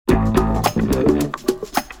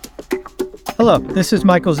Hello, this is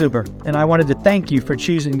Michael Zuber, and I wanted to thank you for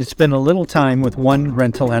choosing to spend a little time with one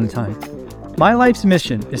rental at a time. My life's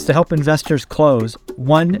mission is to help investors close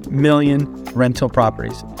 1 million rental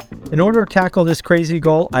properties. In order to tackle this crazy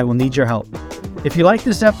goal, I will need your help. If you like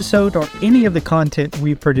this episode or any of the content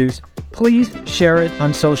we produce, please share it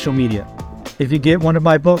on social media. If you get one of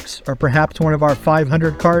my books or perhaps one of our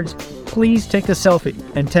 500 cards, please take a selfie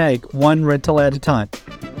and tag one rental at a time.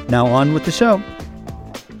 Now on with the show.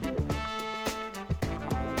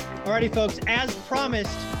 Alrighty, folks, as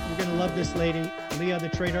promised, you're going to love this lady, Leah the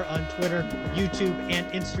Trader, on Twitter, YouTube, and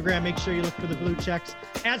Instagram. Make sure you look for the blue checks.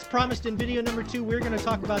 As promised in video number 2, we're going to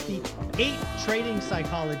talk about the 8 trading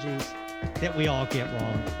psychologies that we all get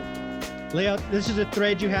wrong. Leah, this is a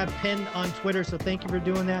thread you have pinned on Twitter, so thank you for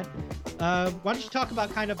doing that. Why don't you talk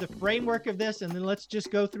about kind of the framework of this, and then let's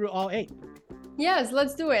just go through all 8. Yes,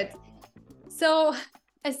 let's do it. So,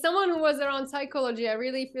 as someone who was around psychology, I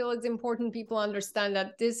really feel it's important people understand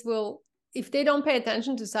that this will, if they don't pay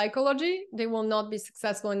attention to psychology, they will not be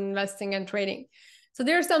successful in investing and trading. So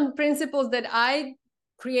there are some principles that I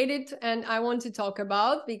created and I want to talk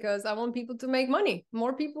about because I want people to make money.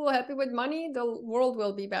 More people happy with money, the world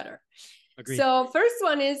will be better. Agreed. So first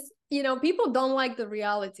one is, people don't like the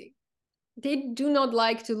reality. They do not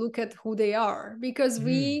like to look at who they are because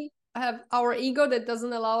we have our ego that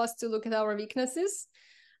doesn't allow us to look at our weaknesses.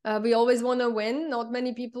 We always want to win. Not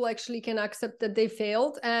many people actually can accept that they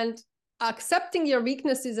failed, and accepting your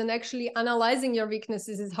weaknesses and actually analyzing your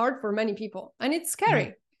weaknesses is hard for many people, and it's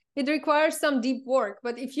scary. It requires some deep work,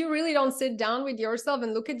 but if you really don't sit down with yourself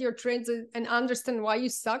and look at your trades and understand why you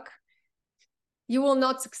suck, you will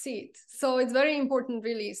not succeed. So it's very important,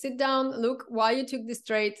 really. Sit down, look why you took this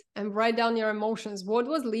trade, and write down your emotions. What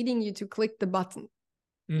was leading you to click the button?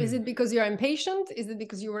 Is it because you're impatient? Is it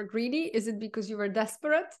because you were greedy? Is it because you were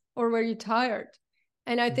desperate? Or were you tired?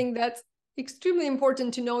 And I think that's extremely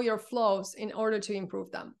important to know your flows in order to improve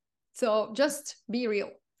them. So just be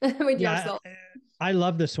real with yourself. I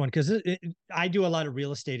love this one because I do a lot of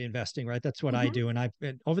real estate investing, right? That's what I do. And I've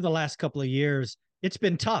been, over the last couple of years, it's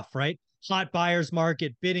been tough, right? Hot buyer's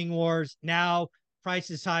market, bidding wars, now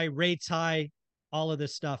prices high, rates high, all of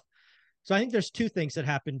this stuff. So I think there's 2 things that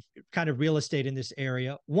happen kind of real estate in this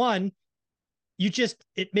area. One, you just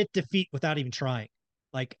admit defeat without even trying.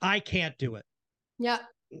 Like, I can't do it. Yeah.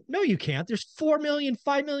 No, you can't. There's 4 million,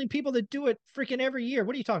 5 million people that do it freaking every year.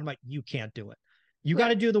 What are you talking about? You can't do it. You got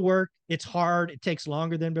to do the work. It's hard. It takes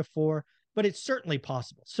longer than before, but it's certainly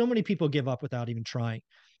possible. So many people give up without even trying.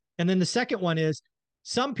 And then the second one is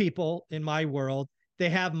some people in my world,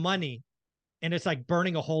 they have money and it's like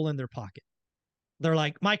burning a hole in their pocket. They're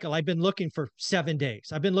like, Michael, I've been looking for 7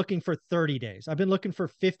 days. I've been looking for 30 days. I've been looking for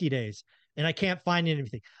 50 days and I can't find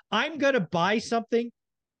anything. I'm going to buy something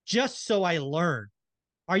just so I learn.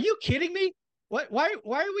 Are you kidding me? Why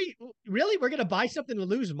are we really? We're going to buy something to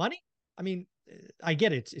lose money? I mean, I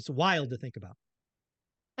get it. It's wild to think about.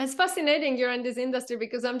 It's fascinating you're in this industry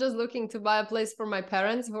because I'm just looking to buy a place for my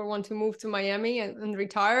parents who want to move to Miami and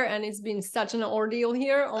retire. And it's been such an ordeal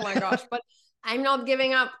here. Oh my gosh. But I'm not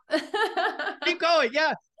giving up. Keep going.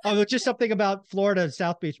 Yeah. Oh, just something about Florida,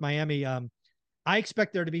 South Beach, Miami. I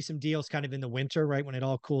expect there to be some deals kind of in the winter, right? When it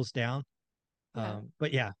all cools down.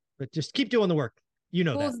 But just keep doing the work. You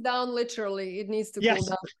know, cools down literally. It needs to cool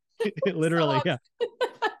down. Literally. Yeah.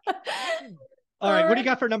 All right. What do you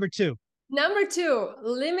got for number 2? Number 2,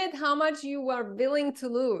 limit how much you are willing to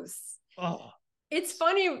lose. Oh, it's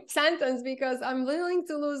funny sentence because I'm willing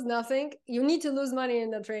to lose nothing. You need to lose money in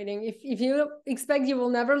the trading. If you expect you will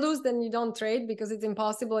never lose, then you don't trade because it's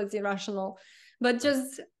impossible. It's irrational. But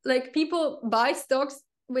just like people buy stocks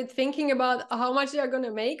with thinking about how much they are going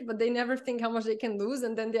to make, but they never think how much they can lose.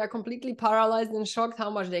 And then they are completely paralyzed and shocked how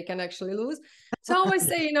much they can actually lose. So I always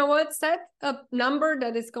say, you know what, set a number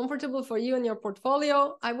that is comfortable for you and your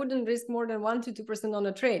portfolio. I wouldn't risk more than 1 to 2% on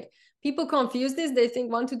a trade. People confuse this. They think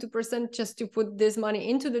 1 to 2% just to put this money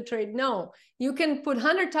into the trade. No, you can put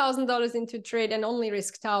 $100,000 into trade and only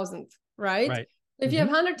risk 1,000, right? If you have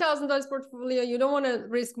 $100,000 portfolio, you don't want to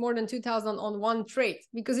risk more than 2,000 on one trade,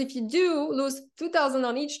 because if you do lose 2,000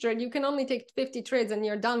 on each trade, you can only take 50 trades and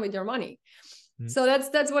you're done with your money. So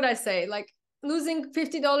that's what I say. Like losing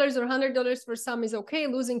 $50 or $100 for some is okay.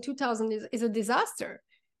 Losing 2,000 is a disaster.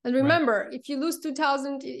 And remember, if you lose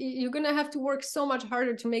 2,000, you're going to have to work so much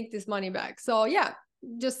harder to make this money back. So yeah,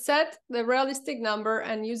 just set the realistic number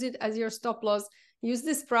and use it as your stop loss. Use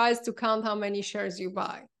this price to count how many shares you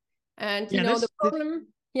buy. And the problem,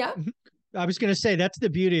 I was going to say, that's the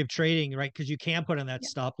beauty of trading, right? Because you can put on that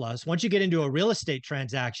stop loss. Once you get into a real estate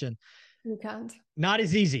transaction, you can't. Not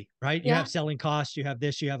as easy, right? You have selling costs, you have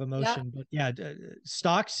this, you have emotion, but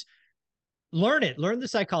stocks, learn the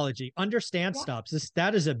psychology, understand stops.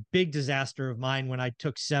 That is a big disaster of mine when I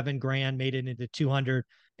took $7,000, made it into 200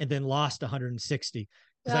 and then lost 160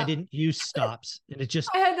 because I didn't use stops. And it just,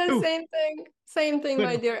 I had the same thing,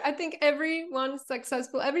 my Good. dear. I think every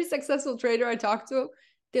successful trader I talked to,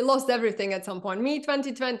 they lost everything at some point. Me,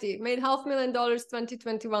 2020, made $500,000,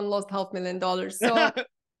 2021 lost $500,000. So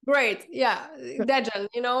great. Yeah.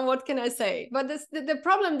 Dejan, what can I say? But the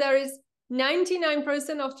problem there is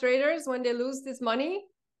 99% of traders, when they lose this money,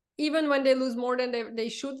 even when they lose more than they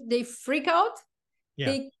should, they freak out. Yeah.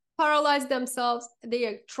 They paralyze themselves, they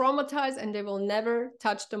are traumatized, and they will never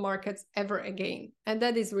touch the markets ever again. And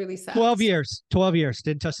that is really sad. 12 years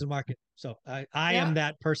didn't touch the market. So I am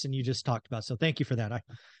that person you just talked about. So thank you for that.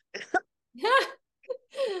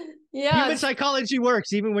 Yeah. Human psychology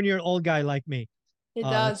works even when you're an old guy like me. It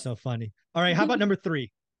does. That's so funny. All right. How about number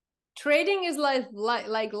 3? Trading is like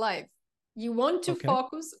life. You want to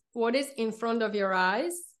focus what is in front of your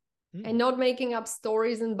eyes and not making up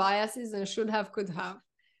stories and biases and should have, could have.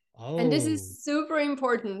 And this is super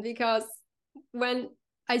important because when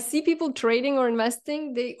I see people trading or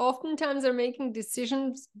investing, they oftentimes are making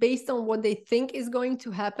decisions based on what they think is going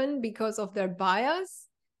to happen because of their bias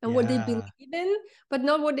and what they believe in, but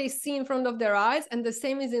not what they see in front of their eyes. And the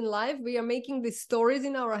same is in life. We are making these stories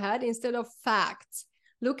in our head instead of facts.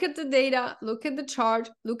 Look at the data, look at the chart,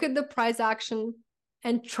 look at the price action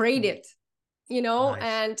and trade it, Nice.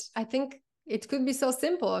 And I think it could be so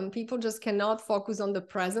simple and people just cannot focus on the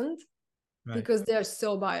present because they're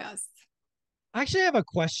so biased. I actually have a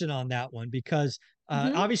question on that one because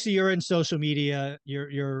obviously you're in social media,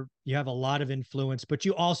 you have a lot of influence, but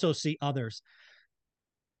you also see others.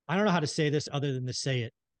 I don't know how to say this other than to say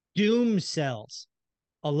it. Doom sells.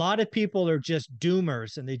 A lot of people are just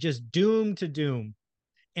doomers and they just doom to doom.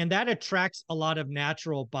 And that attracts a lot of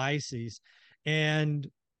natural biases. And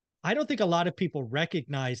I don't think a lot of people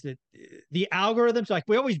recognize that the algorithms, like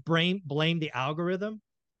we always blame the algorithm.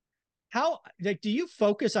 How, do you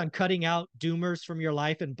focus on cutting out doomers from your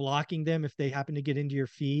life and blocking them if they happen to get into your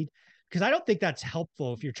feed? Because I don't think that's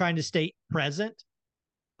helpful if you're trying to stay present,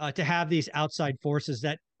 to have these outside forces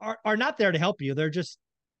that are not there to help you. They're just,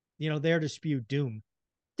 there to spew doom.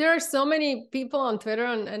 There are so many people on Twitter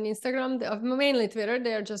and Instagram, mainly Twitter,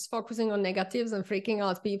 they're just focusing on negatives and freaking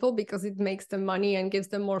out people because it makes them money and gives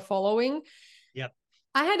them more following. Yep.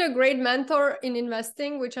 I had a great mentor in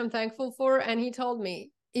investing, which I'm thankful for. And he told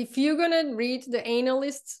me, if you're going to read the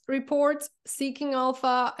analysts' reports, Seeking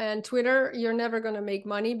Alpha and Twitter, you're never going to make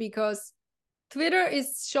money because Twitter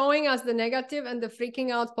is showing us the negative and the freaking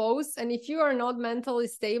out posts. And if you are not mentally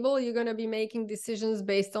stable, you're going to be making decisions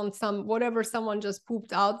based on whatever someone just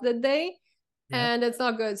pooped out that day. Yeah. And it's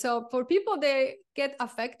not good. So for people, they get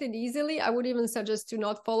affected easily. I would even suggest to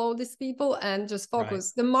not follow these people and just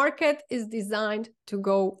focus. Right. The market is designed to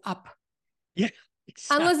go up. Yeah.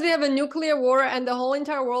 Exactly. Unless we have a nuclear war and the whole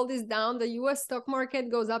entire world is down, the US stock market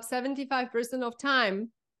goes up 75% of time.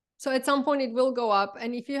 So at some point it will go up.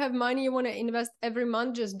 And if you have money you want to invest every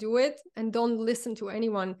month, just do it and don't listen to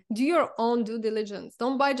anyone. Do your own due diligence.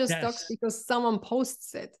 Don't buy just stocks because someone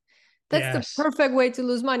posts it. That's the perfect way to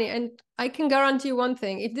lose money. And I can guarantee you one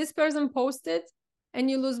thing. If this person posted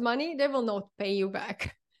and you lose money, they will not pay you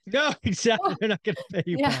back. No, exactly. They're not going to pay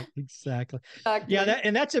you back. Exactly.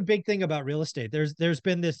 Yeah, that's a big thing about real estate. There's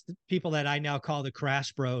been this people that I now call the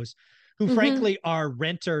crash bros, who frankly are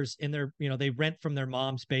renters in their, they rent from their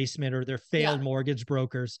mom's basement or their failed mortgage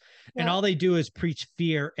brokers. And all they do is preach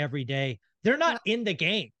fear every day. They're not in the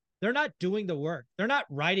game. They're not doing the work. They're not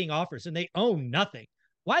writing offers and they own nothing.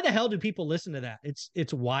 Why the hell do people listen to that?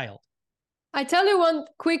 It's wild. I tell you one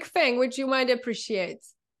quick thing, which you might appreciate.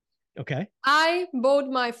 Okay. I bought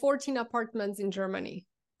my 14 apartments in Germany.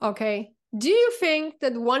 Okay. Do you think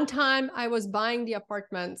that one time I was buying the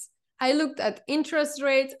apartments, I looked at interest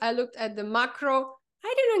rates, I looked at the macro,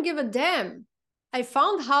 I didn't give a damn. I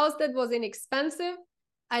found a house that was inexpensive.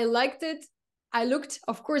 I liked it. I looked,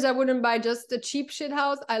 of course, I wouldn't buy just a cheap shit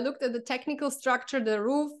house. I looked at the technical structure, the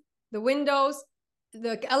roof, the windows,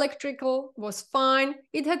 the electrical was fine.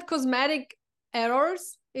 It had cosmetic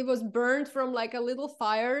errors. It was burned from like a little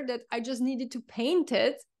fire that I just needed to paint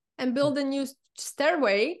it and build a new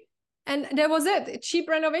stairway. And that was it. A cheap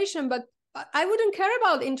renovation, but I wouldn't care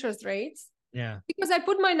about interest rates. Yeah. Because I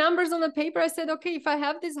put my numbers on the paper. I said, okay, if I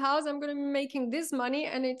have this house, I'm going to be making this money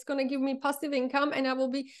and it's going to give me passive income and I will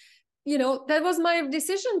be, that was my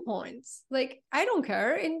decision points. Like, I don't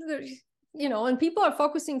care. And people are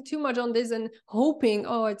focusing too much on this and hoping,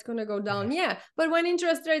 oh, it's going to go down. Yeah. But when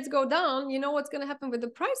interest rates go down, you know what's going to happen with the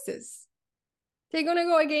prices. they're going to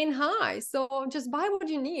go again high. So just buy what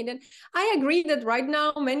you need. And I agree that right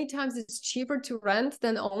now, many times it's cheaper to rent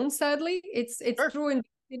than own, sadly. It's Sure. true in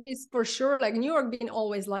cities for sure. Like New York being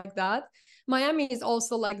always like that. Miami is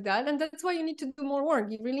also like that. And that's why you need to do more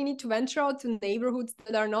work. You really need to venture out to neighborhoods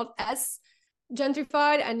that are not as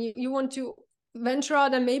gentrified, and you want to venture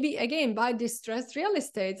out and maybe again buy distressed real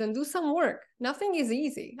estate and do some work. Nothing is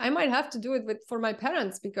easy. I might have to do it for my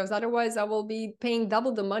parents, because otherwise I will be paying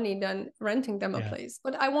double the money than renting them a place.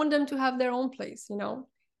 But I want them to have their own place, you know.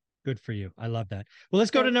 Good for you. I love that. Well,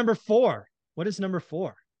 let's go to number 4. What is number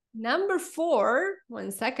 4? Number 4,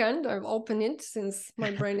 1 second, I've opened it since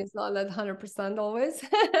my brain is not at 100% always.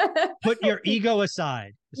 Put your ego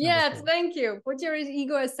aside. Yes, thank you. Put your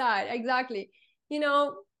ego aside. Exactly. You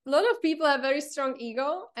know, a lot of people have very strong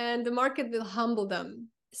ego, and the market will humble them.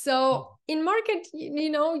 So in market, you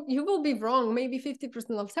know, you will be wrong maybe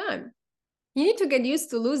 50% of time. You need to get used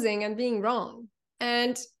to losing and being wrong,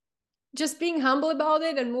 and just being humble about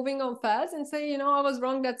it and moving on fast and say, you know, I was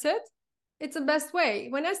wrong. That's it. It's the best way.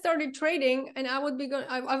 When I started trading and I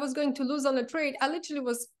was going to lose on a trade, I literally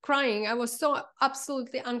was crying. I was so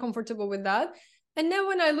absolutely uncomfortable with that. And then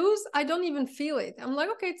when I lose, I don't even feel it. I'm like,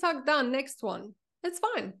 okay, it's all done. Next one. It's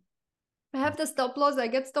fine. I have the stop loss. I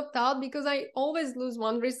get stopped out because I always lose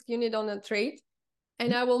one risk unit on a trade,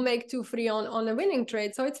 and I will make 2 free on a winning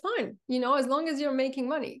trade. So it's fine, you know, as long as you're making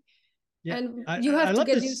money. Yeah, and you have to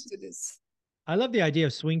get used to this. I love the idea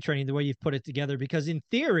of swing trading, the way you've put it together, because in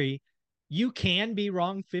theory, you can be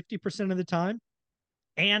wrong 50% of the time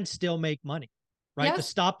and still make money, right? Yes. The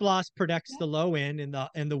stop loss protects the low end,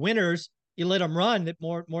 and the winners, you let them run, that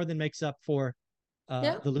more than makes up for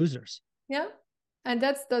the losers. Yeah. And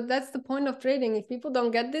that's the point of trading. If people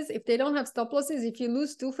don't get this, if they don't have stop losses, if you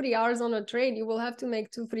lose 2 free hours on a trade, you will have to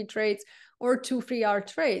make 2 free trades or 2 free hour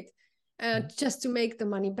trade just to make the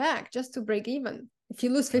money back, just to break even. If you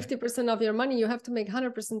lose 50% of your money, you have to make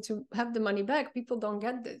 100% to have the money back. People don't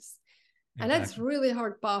get this. And that's really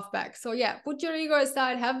hard path back. So yeah, put your ego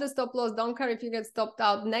aside, have the stop loss. Don't care if you get stopped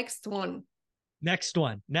out. Next one. Next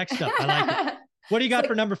up. I like it. What do you got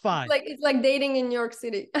for number 5? It's like dating in New York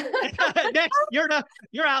City. Next,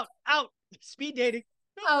 you're out. Speed dating.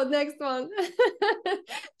 Oh, next one.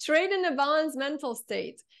 Trade in a balanced mental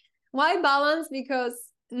state. Why balance? Because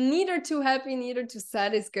neither too happy, neither too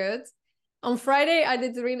sad is good. On Friday, I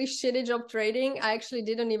did a really shitty job trading. I actually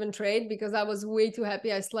didn't even trade because I was way too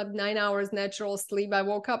happy. I slept 9 hours natural sleep. I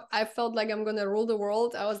woke up. I felt like I'm going to rule the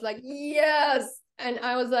world. I was like, yes. And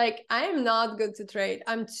I was like, I am not good to trade.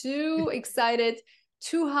 I'm too excited,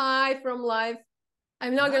 too high from life.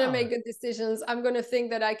 I'm not going to make good decisions. I'm going to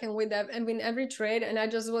think that I can win every trade. And I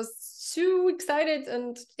just was too excited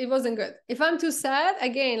and it wasn't good. If I'm too sad,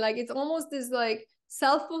 again, like it's almost this like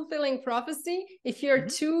self-fulfilling prophecy. If you're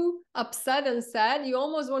too upset and sad, you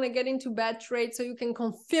almost want to get into bad trades so you can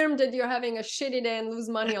confirm that you're having a shitty day and lose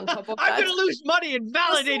money on top of that. I'm going to lose money and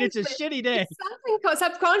validate it's a shitty day. It's something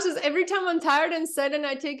subconscious. Every time I'm tired and sad and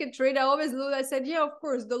I take a trade, I always lose. I said, yeah, of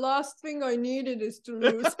course, the last thing I needed is to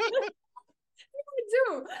lose.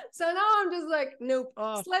 Do. So now I'm just like, nope.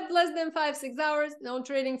 Slept less than 5-6 hours, no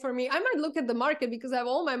trading for me. I might look at the market because I have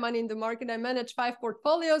all my money in the market. I manage 5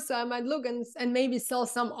 portfolios, so I might look and maybe sell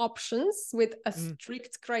some options with a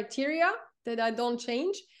strict criteria that I don't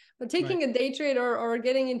change. But taking a day trade or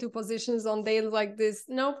getting into positions on days like this,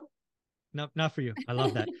 nope. Nope, not for you. I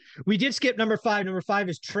love that. We did skip number 5. Number 5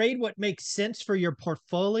 is trade what makes sense for your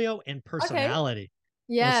portfolio and personality. Okay.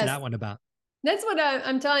 Yes. What's that one about? That's what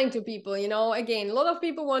I'm telling to people, you know, again, a lot of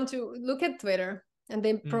people want to look at Twitter and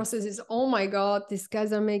the process is, oh my God, these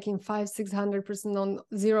guys are making 500-600% on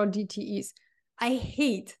 0 DTEs. I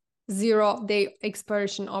hate 0-day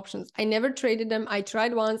expiration options. I never traded them. I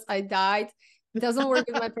tried once, I died. It doesn't work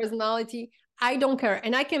with my personality. I don't care.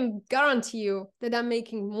 And I can guarantee you that I'm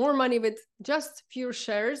making more money with just pure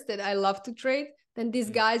shares that I love to trade than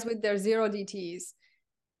these guys with their 0 DTEs.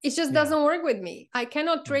 It just doesn't work with me. I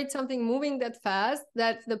cannot trade something moving that fast,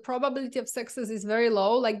 that the probability of success is very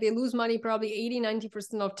low. Like they lose money probably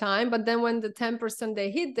 80-90% of time. But then when the 10% they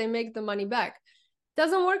hit, they make the money back.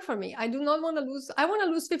 Doesn't work for me. I do not want to lose. I want to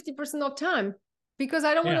lose 50% of time because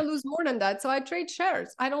I don't want to lose more than that. So I trade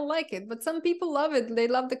shares. I don't like it. But some people love it. They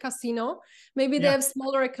love the casino. Maybe they have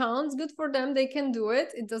smaller accounts. Good for them. They can do it.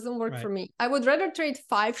 It doesn't work for me. I would rather trade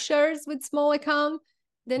 5 shares with small account.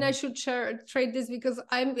 Then I should trade this because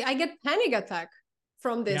I get panic attack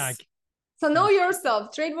from this. Yeah, so know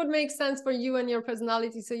yourself. Trade what makes sense for you and your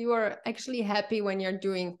personality so you are actually happy when you're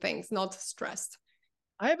doing things, not stressed.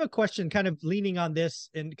 I have a question kind of leaning on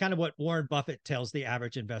this and kind of what Warren Buffett tells the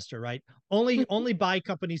average investor, right? Only buy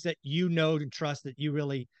companies that you know and trust, that you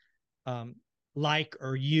really like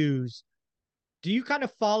or use. Do you kind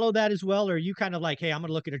of follow that as well? Or are you kind of like, hey, I'm going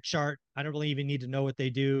to look at a chart. I don't really even need to know what they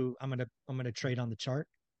do. I'm going to trade on the chart.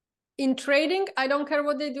 In trading, I don't care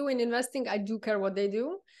what they do. In investing, I do care what they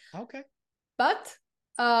do. Okay. But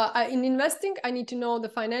in investing, I need to know the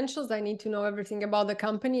financials. I need to know everything about the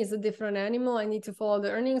company. It's a different animal. I need to follow the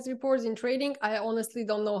earnings reports. In trading, I honestly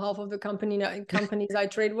don't know half of the companies I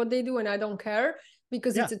trade what they do, and I don't care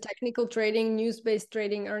because it's a technical trading, news-based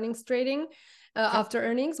trading, earnings trading. After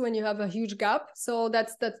earnings, when you have a huge gap. So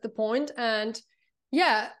that's the point. And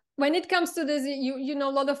yeah, when it comes to this, you know,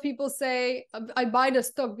 a lot of people say, I buy the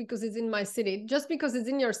stock because it's in my city. Just because it's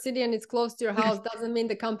in your city and it's close to your house doesn't mean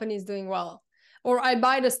the company is doing well. Or I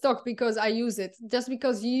buy the stock because I use it. Just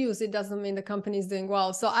because you use it doesn't mean the company is doing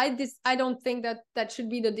well. So I don't think that should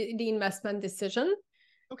be the investment decision.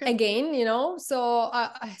 Okay. Again, you know, so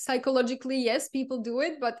psychologically, yes, people do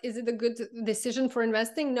it, but is it a good decision for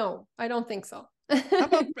investing? No, I don't think so.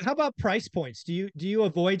 How about price points? Do you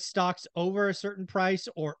avoid stocks over a certain price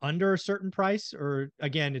or under a certain price? Or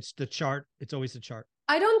again, it's the chart. It's always the chart.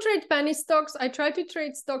 I don't trade penny stocks. I try to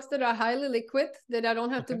trade stocks that are highly liquid, that I don't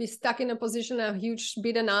have to be stuck in a position of huge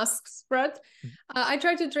bid and ask spread. I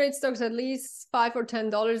try to trade stocks at least $5 or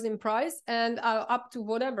 $10 in price and up to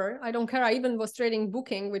whatever. I don't care. I even was trading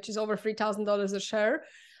Booking, which is over $3,000 a share.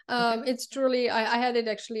 It's truly, I had it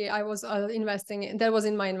actually, I was investing, that was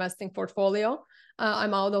in my investing portfolio.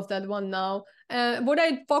 I'm out of that one now. What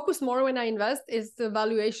I focus more when I invest is the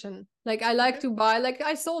valuation. Like I like to buy, like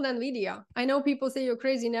I sold NVIDIA. I know people say you're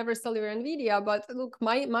crazy, never sell your NVIDIA, but look,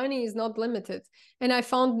 my money is not limited. And I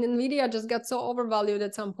found NVIDIA just got so overvalued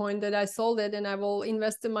at some point that I sold it and I will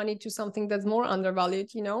invest the money to something that's more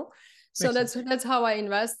undervalued, you know? So that's how I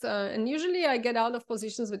invest. And usually I get out of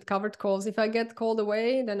positions with covered calls. If I get called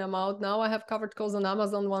away, then I'm out. Now I have covered calls on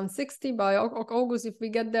Amazon 160. By August, if we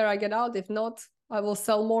get there, I get out. If not, I will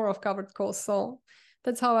sell more of covered calls. So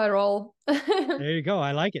that's how I roll. There you go.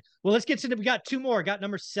 I like it. Well, let's get to we got two more. Got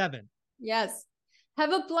number 7. Yes.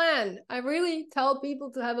 Have a plan. I really tell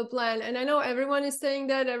people to have a plan. And I know everyone is saying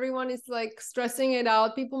that. Everyone is like stressing it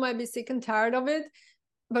out. People might be sick and tired of it.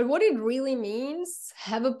 But what it really means,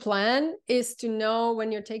 have a plan, is to know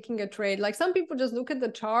when you're taking a trade. Like some people just look at the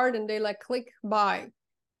chart and they like click buy.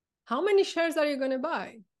 How many shares are you going to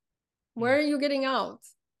buy? Where are you getting out?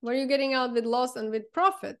 Where are you getting out with loss and with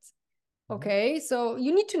profit? Okay, so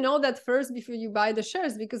you need to know that first before you buy the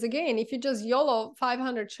shares, because again, if you just YOLO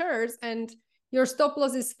 500 shares and your stop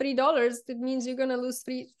loss is $3, that means you're going to lose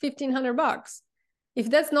 $1,500. If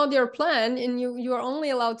that's not your plan and you are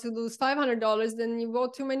only allowed to lose $500, then you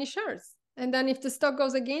bought too many shares. And then if the stock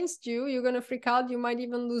goes against you, you're going to freak out. You might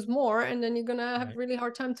even lose more. And then you're going to have really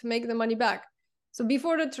hard time to make the money back. So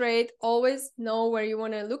before the trade, always know where you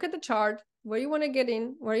want to look at the chart, where you want to get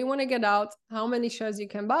in, where you want to get out, how many shares you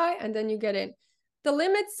can buy, and then you get in. The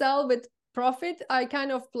limit sell with profit, I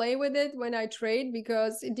kind of play with it when I trade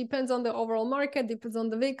because it depends on the overall market, depends on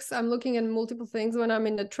the VIX. I'm looking at multiple things when I'm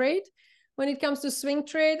in the trade. When it comes to swing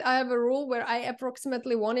trade, I have a rule where I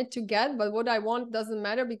approximately want it to get, but what I want doesn't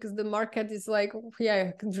matter because the market is like,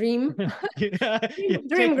 dream.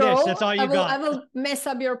 Dream grow. That's all you got. I will mess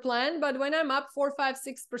up your plan. But when I'm up 4, 5,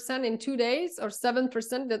 6% in 2 days or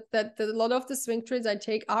 7%, that a lot of the swing trades I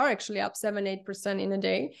take are actually up 7, 8% in a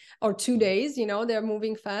day or 2 days. You know, they're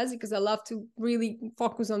moving fast because I love to really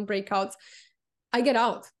focus on breakouts. I get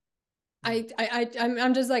out.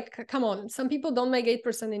 I'm just like, come on. Some people don't make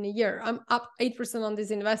 8% in a year. I'm up 8% on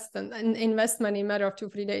this investment in a matter of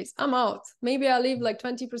 2-3 days. I'm out. Maybe I leave like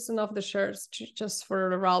 20% of the shares just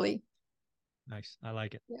for a rally. Nice. I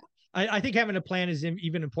like it. Yeah. I think having a plan is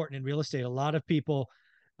even important in real estate. A lot of people,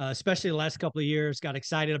 especially the last couple of years, got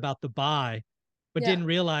excited about the buy, but didn't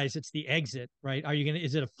realize it's the exit, right?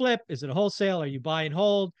 Is it a flip? Is it a wholesale? Are you buy and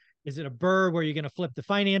hold? Is it a BRRRR where you're going to flip the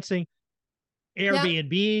financing?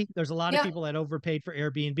 Airbnb. There's a lot of people that overpaid for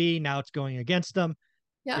Airbnb. Now it's going against them.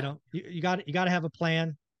 You know, you got to have a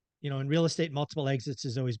plan. You know, in real estate, multiple exits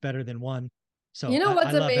is always better than one. So you know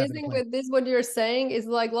what's amazing with this, what you're saying is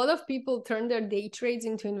like a lot of people turn their day trades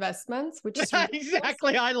into investments, which is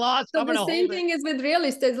exactly. I lost. So the same thing is with real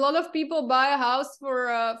estate. A lot of people buy a house for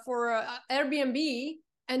Airbnb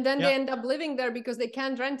and then they end up living there because they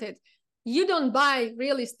can't rent it. You don't buy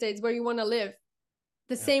real estate where you want to live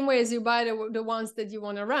the same way as you buy the ones that you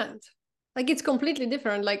want to rent. Like it's completely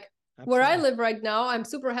different. Like where I live right now, I'm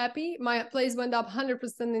super happy. My place went up 100%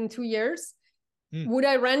 in 2 years. Would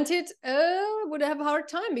I rent it? Would I have a hard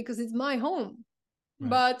time because it's my home.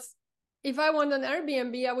 But if I want an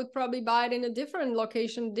Airbnb, I would probably buy it in a different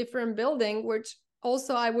location, different building, which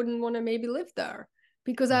also I wouldn't want to maybe live there.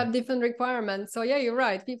 because I have different requirements. So yeah, you're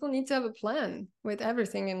right. People need to have a plan with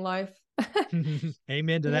everything in life.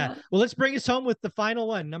 Amen to that. Well, let's bring us home with the final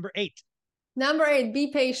one, number 8. Number 8,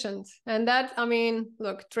 be patient. And that, I mean,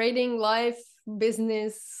 look, trading, life,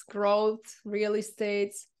 business, growth, real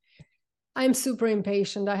estate. I'm super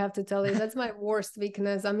impatient, I have to tell you. That's my worst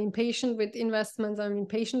weakness. I'm impatient with investments. I'm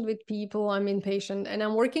impatient with people. I'm impatient. And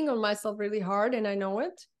I'm working on myself really hard, and I know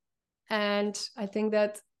it. And I think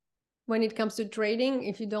that when it comes to trading,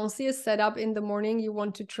 if you don't see a setup in the morning you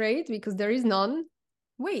want to trade, because there is none,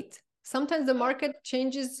 wait. Sometimes the market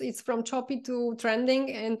changes. It's from choppy to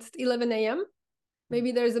trending at 11 a.m.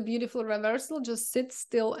 Maybe there's a beautiful reversal. Just sit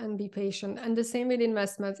still and be patient. And the same with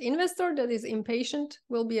investments. Investor that is impatient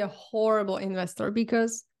will be a horrible investor,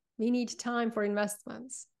 because we need time for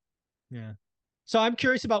investments. Yeah. So I'm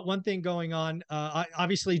curious about one thing going on.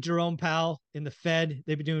 Obviously, Jerome Powell in the Fed,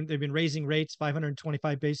 they've been raising rates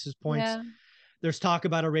 525 basis points. Yeah. There's talk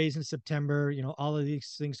about a raise in September, all of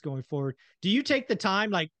these things going forward. Do you take the time,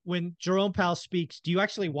 like when Jerome Powell speaks, do you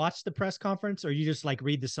actually watch the press conference, or you just like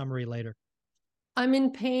read the summary later? I'm in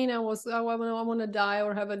pain. I want to die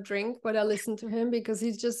or have a drink, but I listen to him because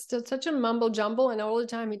he's just such a mumble jumble, and all the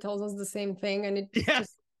time he tells us the same thing, and it's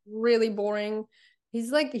just really boring.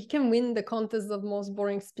 He's like, he can win the contest of most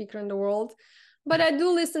boring speaker in the world. But I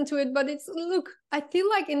do listen to it. But look, I feel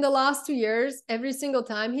like in the last 2 years, every single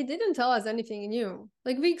time, he didn't tell us anything new.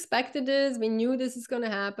 Like, we expected this. We knew this is going to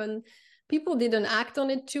happen. People didn't act on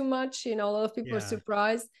it too much. A lot of people are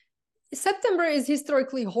surprised. September is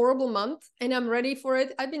historically horrible month, and I'm ready for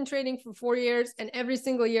it. I've been trading for 4 years, and every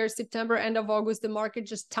single year, September, end of August, the market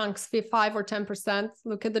just tanks 5 or 10%.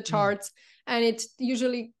 Look at the charts. And it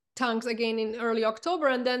usually tanks again in early October,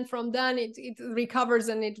 and then from then it recovers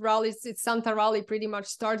and it rallies. Its Santa rally pretty much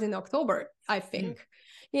starts in October, I think.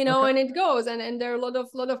 And it goes, and there are a lot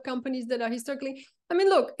of companies that are historically, I mean,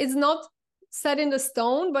 look, it's not set in the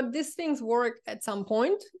stone, but these things work at some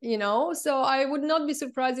point, so I would not be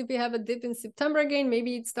surprised if we have a dip in September again.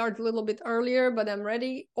 Maybe it starts a little bit earlier, but I'm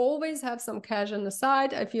ready. Always have some cash on the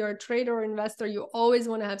side. If you're a trader or investor, you always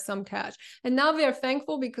want to have some cash. And now we are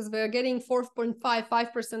thankful because we are getting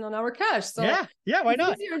 4.55% on our cash. So why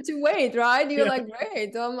not? It's easier to wait, right? You're like,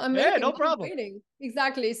 great, I'm making no problem. waiting.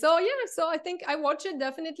 Exactly. So so I think I watch it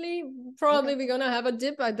definitely. Probably we're gonna have a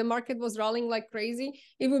dip. The market was rallying like crazy.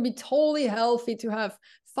 It would be totally healthy to have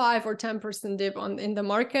 5 or 10% dip in the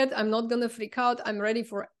market. I'm not gonna freak out. I'm ready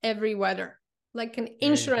for every weather, like an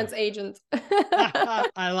insurance agent.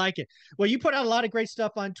 I like it. Well, you put out a lot of great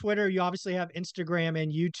stuff on Twitter. You obviously have Instagram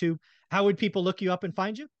and YouTube. How would people look you up and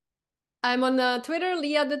find you? I'm on Twitter,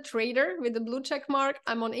 Leah the Trader with a blue check mark.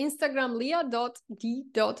 I'm on Instagram, leah.d.trader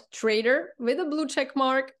with a blue check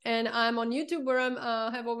mark. And I'm on YouTube where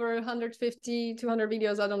I have over 150, 200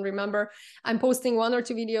 videos. I don't remember. I'm posting 1 or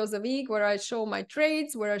 2 videos a week where I show my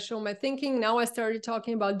trades, where I show my thinking. Now I started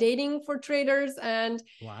talking about dating for traders and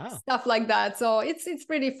stuff like that. So it's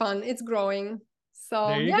pretty fun. It's growing. So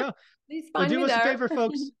there you go. Please find me do us there. a favor,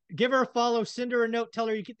 folks. Give her a follow, send her a note, tell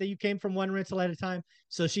her that you came from One Rental at a Time,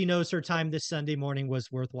 so she knows her time this Sunday morning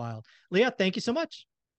was worthwhile. Leah, thank you so much.